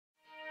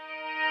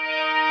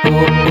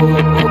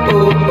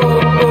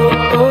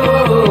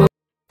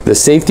The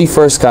Safety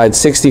First Guide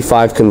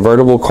 65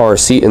 convertible car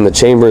seat in the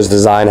Chambers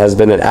design has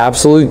been an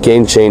absolute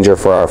game changer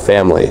for our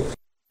family.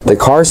 The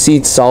car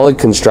seat's solid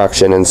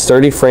construction and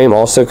sturdy frame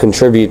also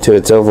contribute to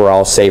its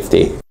overall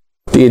safety.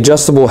 The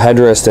adjustable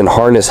headrest and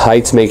harness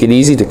heights make it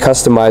easy to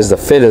customize the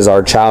fit as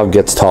our child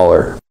gets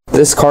taller.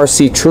 This car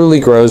seat truly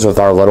grows with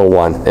our little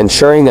one,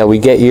 ensuring that we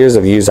get years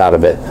of use out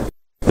of it.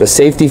 The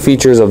safety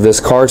features of this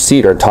car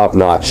seat are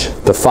top-notch.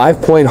 The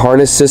 5-point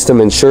harness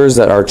system ensures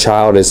that our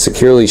child is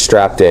securely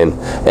strapped in,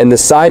 and the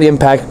side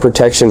impact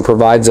protection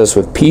provides us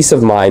with peace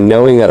of mind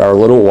knowing that our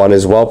little one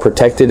is well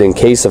protected in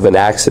case of an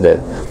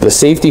accident. The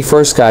Safety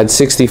First Guide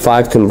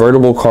 65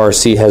 convertible car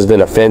seat has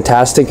been a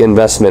fantastic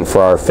investment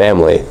for our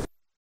family.